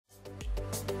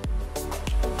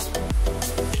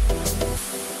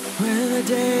the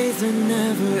days are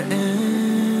never ending,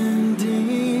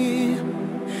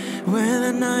 when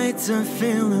the nights are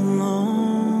feeling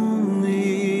lonely,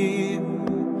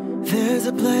 there's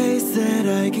a place that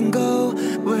I can go,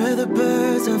 where the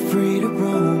birds are free to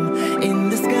roam,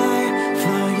 in the sky,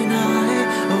 flying high,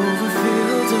 over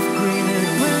fields of green,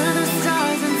 and where the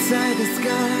stars inside the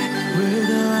sky, we're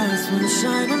the last ones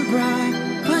shining bright,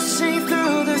 pushing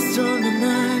through the storm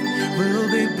tonight,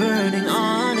 we'll be burning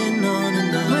on and on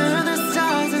and on. We're the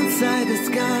stars inside the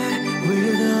sky,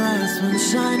 we're the last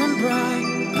ones shining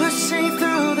bright, pushing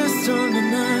through the storm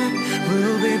tonight,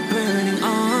 we'll be burning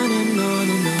on and on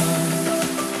and on.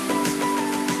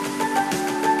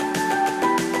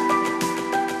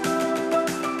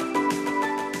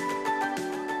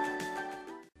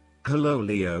 Hello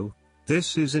Leo,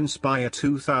 this is Inspire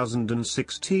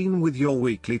 2016 with your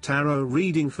weekly tarot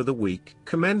reading for the week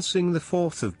commencing the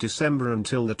 4th of December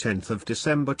until the 10th of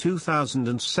December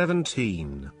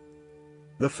 2017.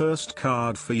 The first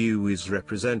card for you is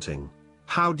representing,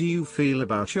 how do you feel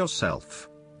about yourself?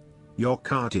 Your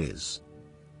card is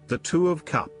the Two of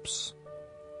Cups.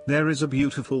 There is a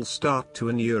beautiful start to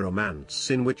a new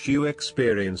romance in which you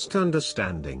experienced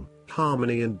understanding,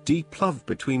 harmony and deep love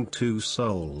between two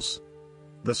souls.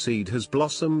 The seed has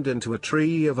blossomed into a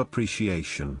tree of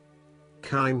appreciation.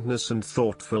 Kindness and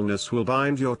thoughtfulness will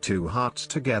bind your two hearts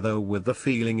together with the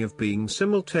feeling of being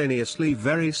simultaneously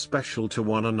very special to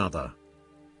one another.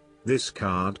 This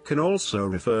card can also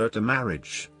refer to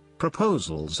marriage,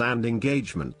 proposals and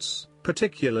engagements,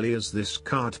 particularly as this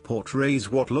card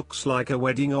portrays what looks like a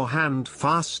wedding or hand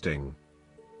fasting.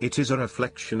 It is a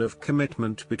reflection of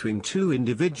commitment between two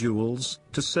individuals,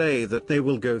 to say that they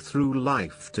will go through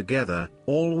life together,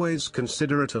 always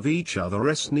considerate of each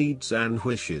other's needs and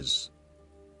wishes.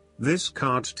 This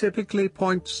card typically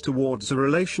points towards a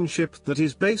relationship that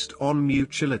is based on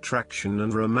mutual attraction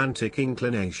and romantic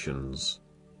inclinations.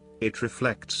 It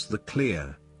reflects the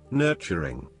clear,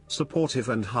 nurturing, supportive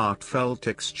and heartfelt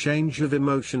exchange of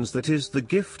emotions that is the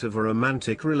gift of a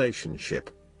romantic relationship.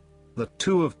 The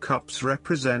Two of Cups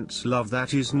represents love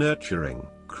that is nurturing,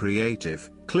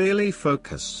 creative, clearly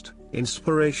focused,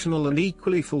 inspirational and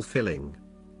equally fulfilling.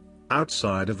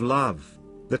 Outside of love,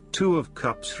 the Two of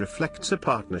Cups reflects a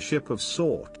partnership of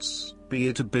sorts, be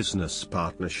it a business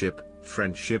partnership,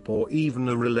 friendship or even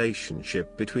a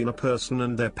relationship between a person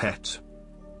and their pet.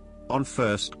 On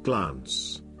first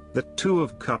glance, the Two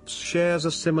of Cups shares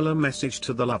a similar message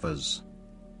to the Lovers.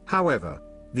 However,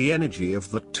 the energy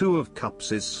of the Two of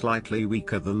Cups is slightly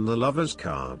weaker than the Lovers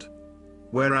card.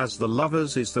 Whereas the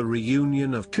Lovers is the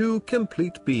reunion of two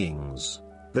complete beings,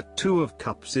 the Two of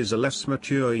Cups is a less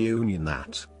mature union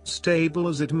that, stable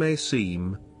as it may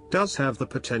seem, does have the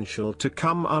potential to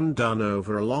come undone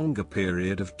over a longer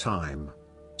period of time.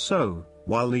 So,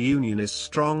 while the union is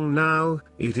strong now,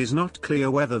 it is not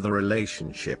clear whether the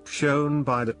relationship shown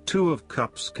by the Two of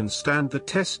Cups can stand the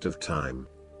test of time.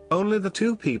 Only the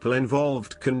two people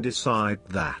involved can decide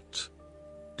that.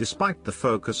 Despite the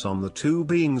focus on the two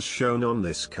beings shown on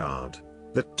this card,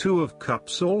 the Two of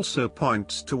Cups also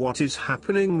points to what is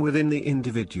happening within the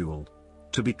individual.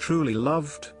 To be truly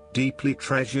loved, deeply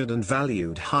treasured and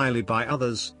valued highly by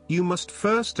others, you must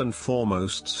first and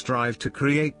foremost strive to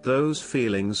create those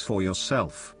feelings for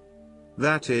yourself.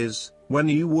 That is, when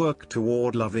you work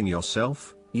toward loving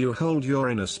yourself, you hold your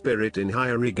inner spirit in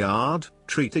higher regard,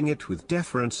 treating it with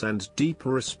deference and deep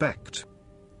respect.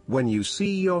 When you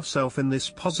see yourself in this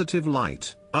positive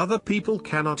light, other people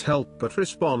cannot help but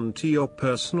respond to your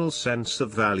personal sense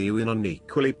of value in an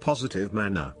equally positive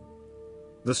manner.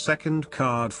 The second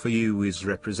card for you is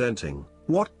representing,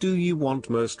 what do you want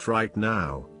most right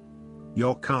now?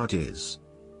 Your card is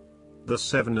the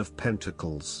Seven of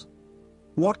Pentacles.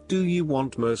 What do you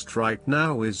want most right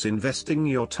now is investing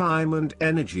your time and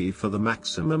energy for the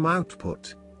maximum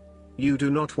output. You do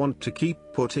not want to keep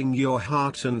putting your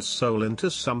heart and soul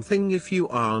into something if you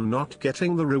are not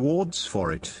getting the rewards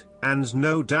for it, and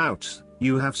no doubt,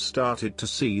 you have started to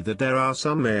see that there are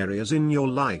some areas in your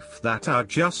life that are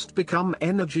just become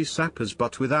energy sappers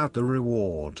but without the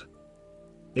reward.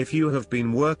 If you have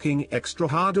been working extra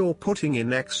hard or putting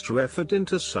in extra effort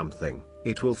into something,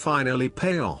 it will finally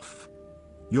pay off.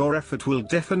 Your effort will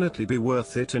definitely be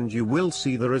worth it and you will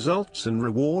see the results and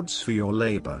rewards for your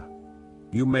labor.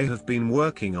 You may have been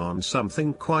working on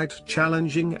something quite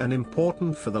challenging and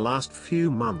important for the last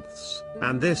few months,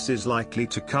 and this is likely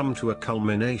to come to a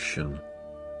culmination.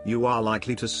 You are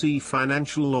likely to see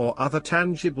financial or other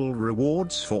tangible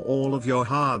rewards for all of your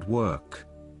hard work.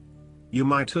 You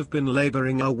might have been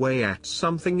laboring away at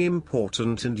something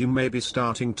important and you may be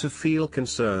starting to feel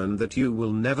concerned that you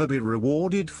will never be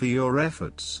rewarded for your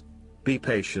efforts. Be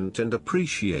patient and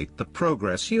appreciate the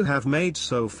progress you have made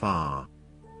so far.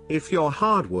 If your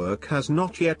hard work has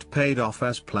not yet paid off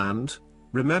as planned,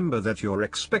 remember that your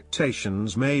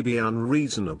expectations may be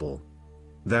unreasonable.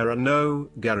 There are no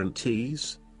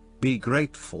guarantees. Be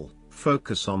grateful,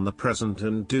 focus on the present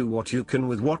and do what you can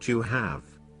with what you have.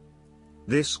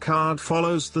 This card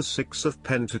follows the Six of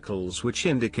Pentacles, which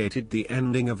indicated the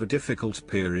ending of a difficult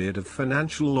period of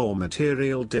financial or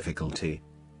material difficulty.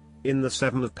 In the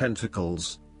Seven of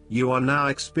Pentacles, you are now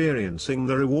experiencing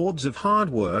the rewards of hard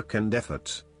work and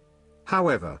effort.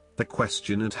 However, the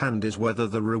question at hand is whether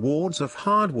the rewards of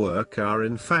hard work are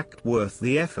in fact worth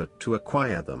the effort to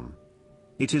acquire them.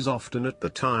 It is often at the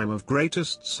time of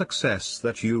greatest success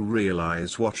that you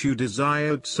realize what you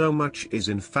desired so much is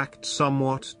in fact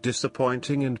somewhat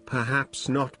disappointing and perhaps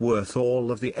not worth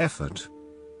all of the effort.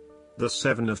 The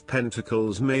Seven of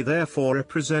Pentacles may therefore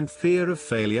represent fear of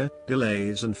failure,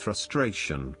 delays and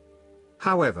frustration.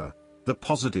 However, the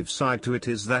positive side to it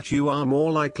is that you are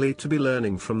more likely to be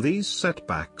learning from these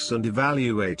setbacks and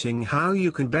evaluating how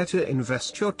you can better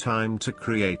invest your time to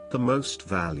create the most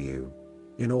value.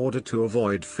 In order to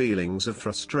avoid feelings of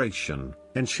frustration,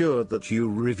 ensure that you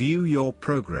review your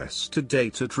progress to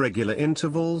date at regular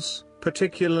intervals,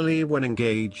 particularly when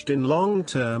engaged in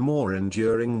long-term or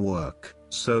enduring work,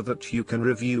 so that you can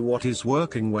review what is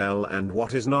working well and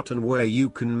what is not and where you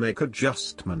can make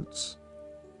adjustments.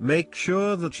 Make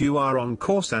sure that you are on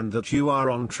course and that you are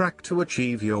on track to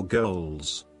achieve your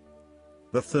goals.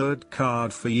 The third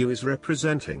card for you is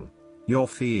representing your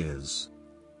fears.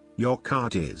 Your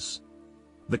card is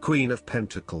the Queen of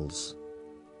Pentacles.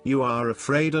 You are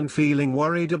afraid and feeling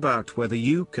worried about whether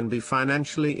you can be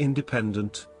financially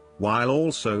independent, while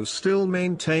also still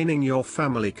maintaining your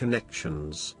family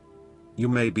connections. You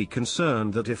may be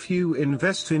concerned that if you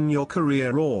invest in your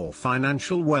career or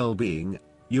financial well-being,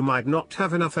 you might not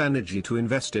have enough energy to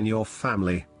invest in your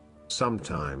family.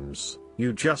 Sometimes,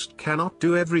 you just cannot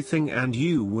do everything and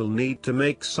you will need to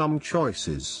make some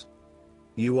choices.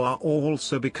 You are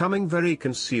also becoming very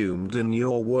consumed in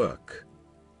your work.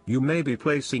 You may be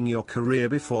placing your career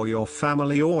before your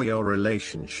family or your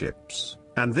relationships,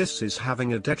 and this is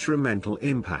having a detrimental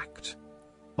impact.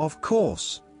 Of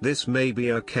course, this may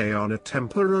be okay on a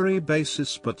temporary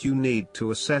basis, but you need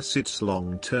to assess its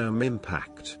long-term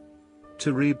impact.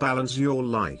 To rebalance your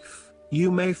life,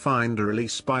 you may find a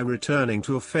release by returning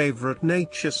to a favorite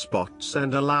nature spots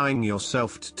and allowing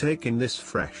yourself to take in this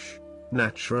fresh,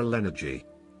 natural energy.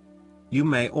 You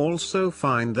may also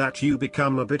find that you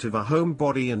become a bit of a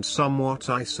homebody and somewhat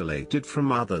isolated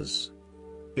from others.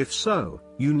 If so,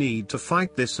 you need to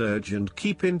fight this urge and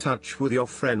keep in touch with your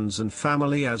friends and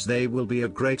family, as they will be a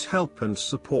great help and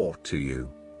support to you.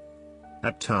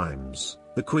 At times,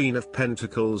 the Queen of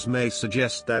Pentacles may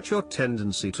suggest that your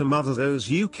tendency to mother those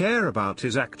you care about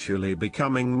is actually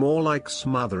becoming more like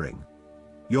smothering.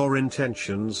 Your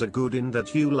intentions are good in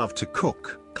that you love to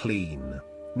cook, clean,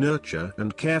 nurture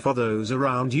and care for those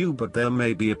around you, but there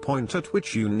may be a point at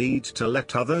which you need to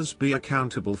let others be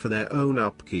accountable for their own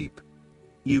upkeep.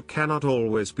 You cannot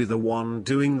always be the one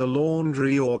doing the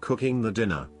laundry or cooking the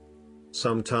dinner.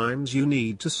 Sometimes you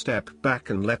need to step back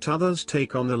and let others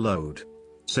take on the load.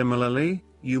 Similarly,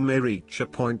 you may reach a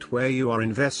point where you are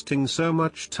investing so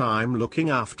much time looking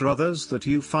after others that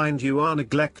you find you are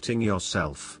neglecting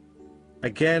yourself.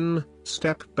 Again,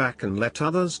 step back and let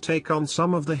others take on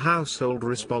some of the household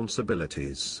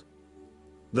responsibilities.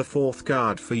 The fourth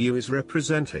card for you is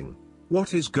representing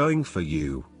what is going for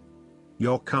you.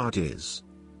 Your card is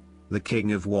the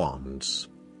King of Wands.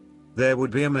 There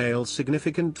would be a male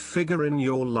significant figure in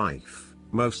your life,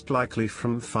 most likely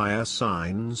from fire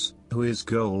signs, who is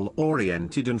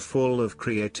goal-oriented and full of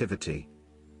creativity.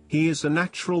 He is a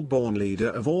natural-born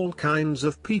leader of all kinds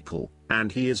of people, and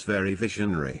he is very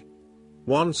visionary.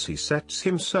 Once he sets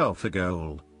himself a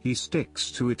goal, he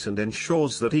sticks to it and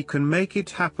ensures that he can make it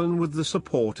happen with the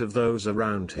support of those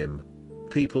around him.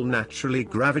 People naturally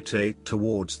gravitate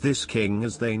towards this king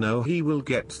as they know he will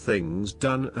get things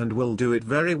done and will do it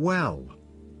very well.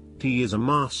 He is a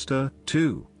master,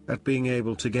 too, at being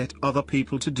able to get other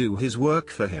people to do his work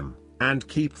for him, and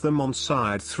keep them on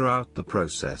side throughout the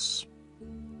process.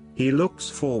 He looks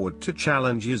forward to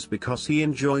challenges because he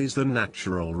enjoys the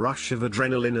natural rush of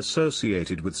adrenaline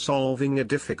associated with solving a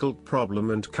difficult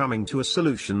problem and coming to a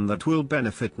solution that will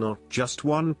benefit not just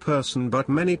one person but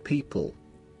many people.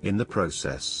 In the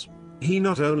process, he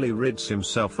not only rids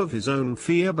himself of his own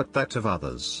fear but that of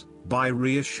others, by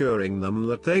reassuring them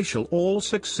that they shall all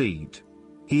succeed.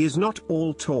 He is not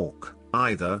all talk,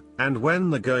 either, and when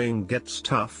the going gets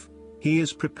tough, he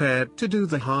is prepared to do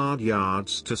the hard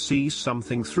yards to see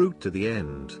something through to the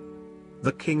end.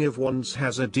 The King of Wands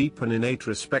has a deep and innate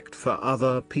respect for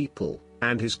other people,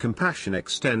 and his compassion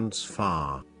extends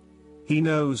far. He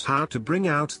knows how to bring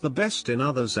out the best in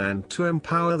others and to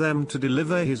empower them to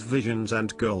deliver his visions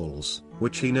and goals,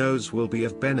 which he knows will be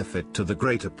of benefit to the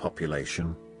greater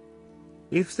population.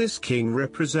 If this king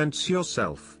represents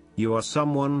yourself, you are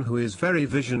someone who is very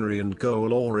visionary and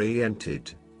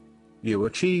goal-oriented. You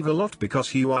achieve a lot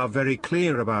because you are very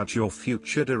clear about your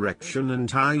future direction and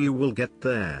how you will get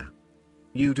there.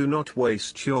 You do not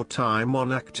waste your time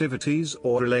on activities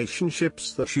or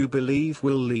relationships that you believe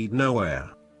will lead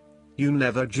nowhere. You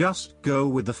never just go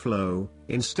with the flow,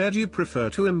 instead you prefer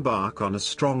to embark on a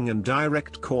strong and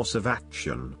direct course of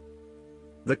action.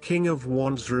 The King of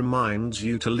Wands reminds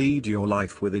you to lead your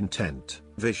life with intent,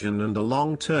 vision and a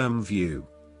long-term view.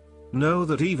 Know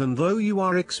that even though you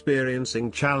are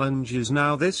experiencing challenges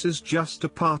now, this is just a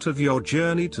part of your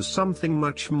journey to something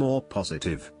much more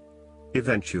positive.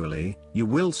 Eventually, you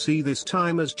will see this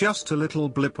time as just a little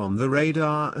blip on the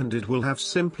radar, and it will have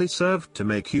simply served to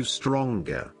make you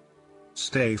stronger.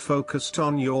 Stay focused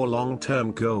on your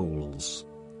long-term goals.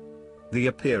 The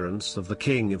appearance of the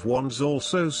King of Wands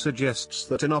also suggests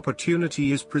that an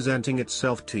opportunity is presenting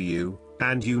itself to you,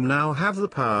 and you now have the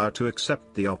power to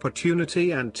accept the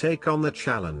opportunity and take on the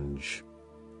challenge.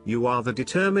 You are the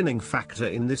determining factor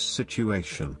in this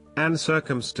situation, and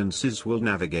circumstances will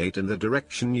navigate in the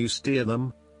direction you steer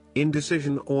them.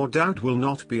 Indecision or doubt will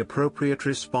not be appropriate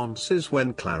responses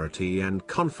when clarity and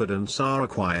confidence are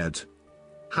acquired.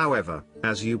 However,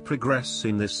 as you progress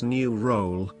in this new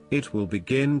role, it will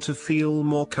begin to feel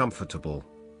more comfortable.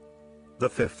 The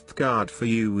fifth card for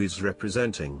you is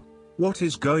representing what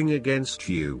is going against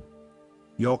you.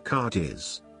 Your card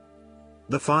is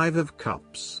the Five of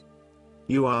Cups.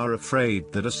 You are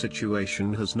afraid that a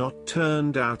situation has not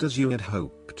turned out as you had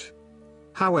hoped.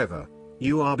 However,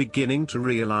 you are beginning to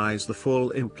realize the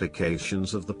full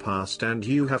implications of the past, and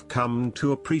you have come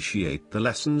to appreciate the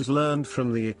lessons learned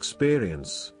from the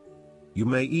experience. You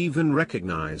may even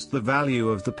recognize the value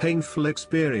of the painful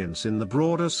experience in the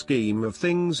broader scheme of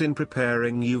things in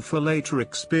preparing you for later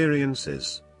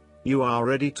experiences. You are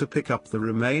ready to pick up the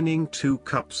remaining two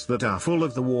cups that are full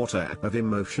of the water of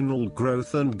emotional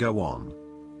growth and go on.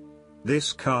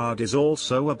 This card is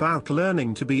also about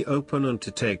learning to be open and to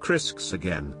take risks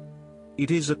again. It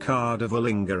is a card of a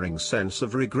lingering sense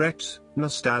of regret,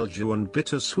 nostalgia and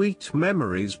bittersweet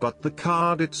memories, but the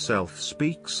card itself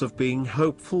speaks of being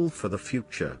hopeful for the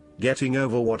future, getting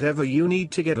over whatever you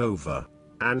need to get over,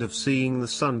 and of seeing the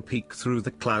sun peek through the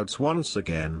clouds once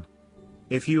again.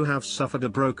 If you have suffered a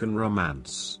broken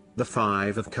romance, the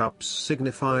Five of Cups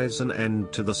signifies an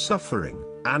end to the suffering,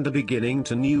 and a beginning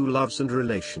to new loves and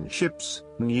relationships,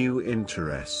 new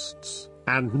interests,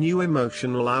 and new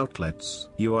emotional outlets.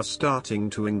 You are starting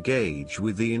to engage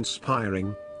with the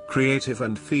inspiring, creative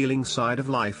and feeling side of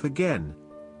life again.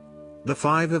 The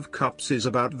Five of Cups is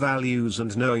about values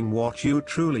and knowing what you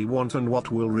truly want and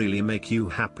what will really make you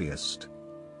happiest.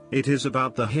 It is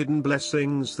about the hidden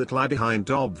blessings that lie behind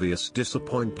obvious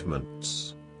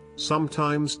disappointments.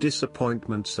 Sometimes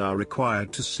disappointments are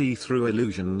required to see through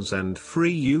illusions and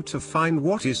free you to find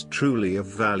what is truly of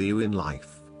value in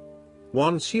life.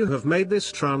 Once you have made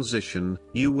this transition,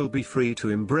 you will be free to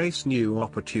embrace new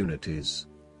opportunities.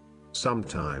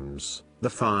 Sometimes, the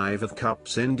Five of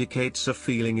Cups indicates a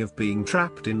feeling of being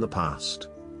trapped in the past,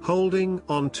 holding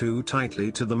on too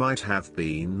tightly to the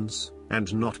might-have-beens,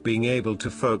 and not being able to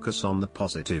focus on the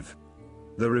positive.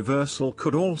 The reversal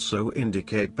could also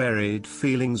indicate buried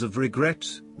feelings of regret,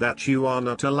 that you are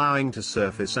not allowing to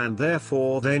surface and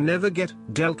therefore they never get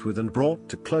dealt with and brought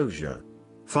to closure.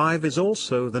 5 is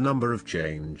also the number of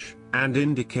change, and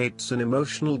indicates an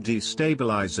emotional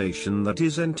destabilization that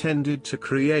is intended to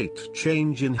create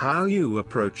change in how you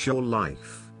approach your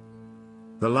life.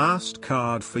 The last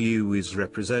card for you is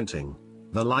representing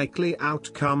the likely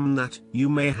outcome that you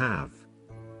may have.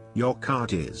 Your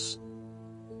card is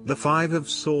the 5 of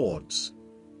Swords.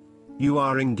 You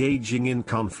are engaging in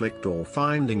conflict or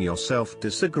finding yourself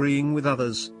disagreeing with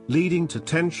others, leading to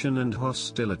tension and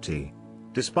hostility.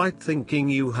 Despite thinking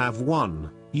you have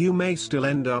won, you may still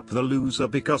end up the loser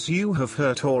because you have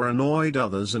hurt or annoyed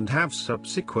others and have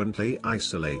subsequently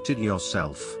isolated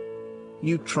yourself.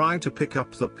 You try to pick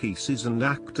up the pieces and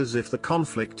act as if the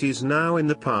conflict is now in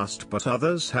the past, but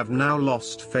others have now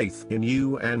lost faith in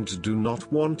you and do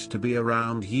not want to be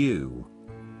around you.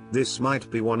 This might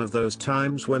be one of those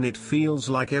times when it feels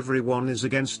like everyone is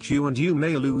against you and you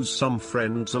may lose some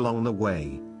friends along the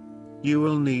way. You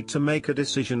will need to make a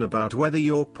decision about whether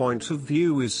your point of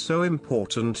view is so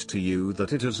important to you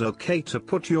that it is okay to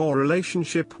put your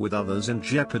relationship with others in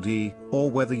jeopardy, or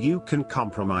whether you can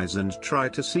compromise and try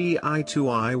to see eye to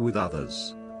eye with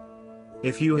others.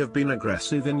 If you have been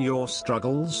aggressive in your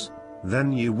struggles,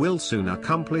 then you will soon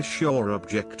accomplish your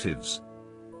objectives.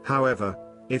 However,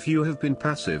 if you have been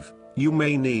passive, you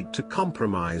may need to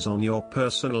compromise on your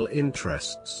personal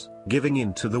interests, giving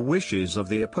in to the wishes of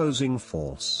the opposing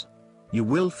force. You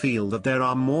will feel that there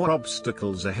are more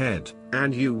obstacles ahead,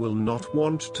 and you will not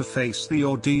want to face the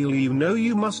ordeal you know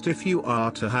you must if you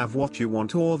are to have what you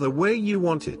want or the way you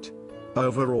want it.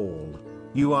 Overall,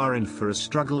 you are in for a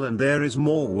struggle and there is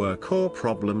more work or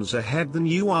problems ahead than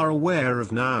you are aware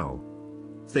of now.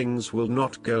 Things will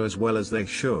not go as well as they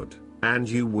should, and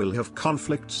you will have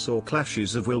conflicts or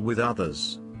clashes of will with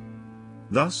others.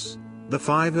 Thus, the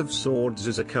Five of Swords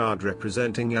is a card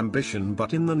representing ambition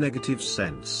but in the negative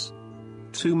sense.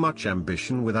 Too much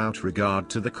ambition without regard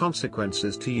to the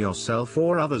consequences to yourself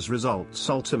or others results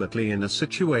ultimately in a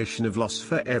situation of loss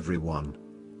for everyone.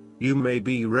 You may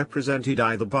be represented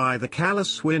either by the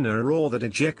callous winner or the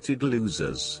dejected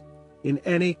losers. In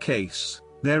any case,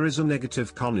 there is a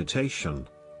negative connotation.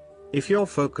 If your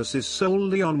focus is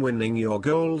solely on winning your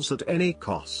goals at any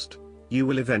cost, you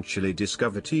will eventually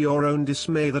discover to your own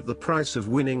dismay that the price of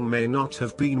winning may not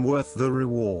have been worth the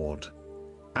reward.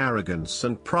 Arrogance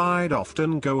and pride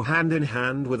often go hand in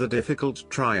hand with a difficult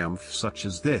triumph such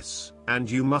as this, and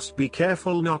you must be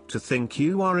careful not to think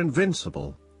you are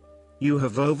invincible. You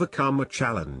have overcome a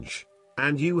challenge,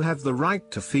 and you have the right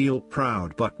to feel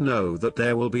proud, but know that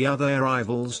there will be other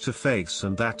rivals to face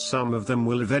and that some of them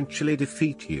will eventually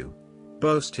defeat you.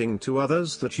 Boasting to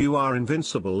others that you are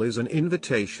invincible is an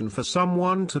invitation for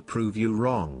someone to prove you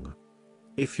wrong.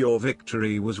 If your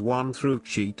victory was won through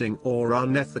cheating or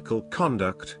unethical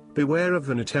conduct, beware of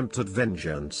an attempt at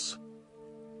vengeance.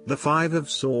 The Five of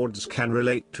Swords can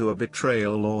relate to a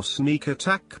betrayal or sneak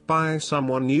attack by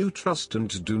someone you trust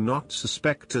and do not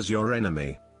suspect as your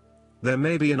enemy. There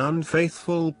may be an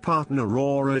unfaithful partner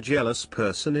or a jealous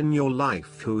person in your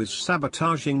life who is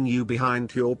sabotaging you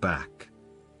behind your back.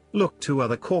 Look to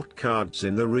other court cards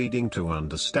in the reading to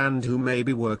understand who may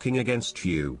be working against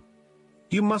you.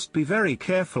 You must be very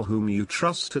careful whom you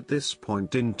trust at this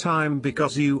point in time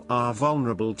because you are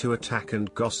vulnerable to attack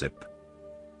and gossip.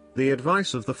 The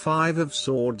advice of the Five of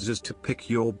Swords is to pick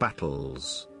your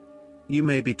battles. You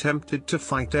may be tempted to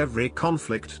fight every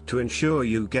conflict to ensure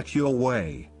you get your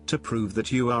way, to prove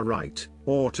that you are right,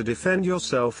 or to defend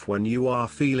yourself when you are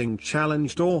feeling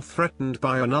challenged or threatened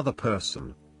by another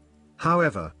person.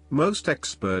 However, most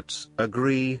experts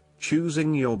agree,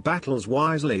 choosing your battles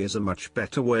wisely is a much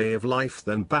better way of life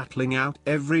than battling out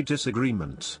every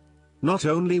disagreement. Not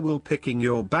only will picking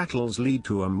your battles lead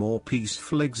to a more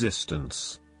peaceful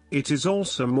existence, it is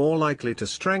also more likely to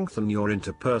strengthen your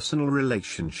interpersonal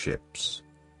relationships.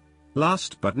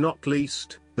 Last but not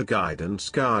least, the guidance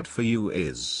card for you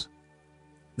is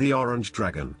the Orange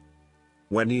Dragon.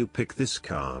 When you pick this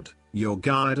card, your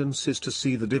guidance is to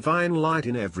see the divine light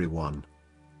in everyone.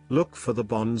 Look for the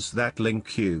bonds that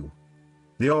link you.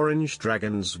 The orange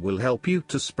dragons will help you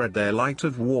to spread their light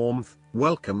of warmth,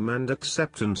 welcome and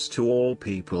acceptance to all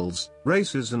peoples,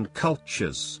 races and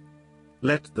cultures.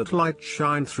 Let that light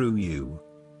shine through you.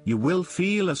 You will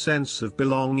feel a sense of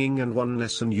belonging and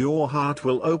oneness and your heart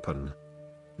will open.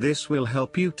 This will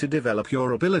help you to develop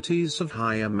your abilities of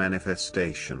higher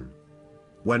manifestation.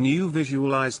 When you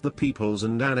visualize the peoples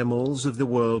and animals of the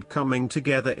world coming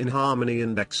together in harmony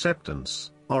and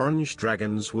acceptance, orange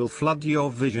dragons will flood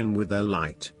your vision with their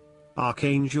light.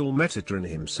 Archangel Metatron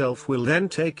himself will then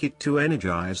take it to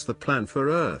energize the plan for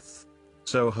Earth.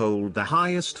 So hold the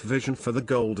highest vision for the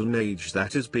golden age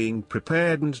that is being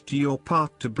prepared and do your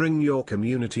part to bring your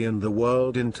community and the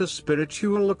world into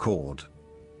spiritual accord.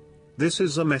 This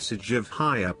is a message of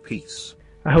higher peace.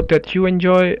 I hope that you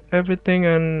enjoy everything,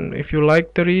 and if you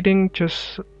like the reading,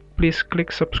 just please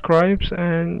click subscribe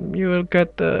and you will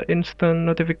get instant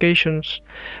notifications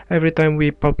every time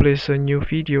we publish a new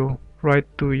video right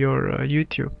to your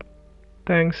YouTube.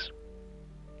 Thanks.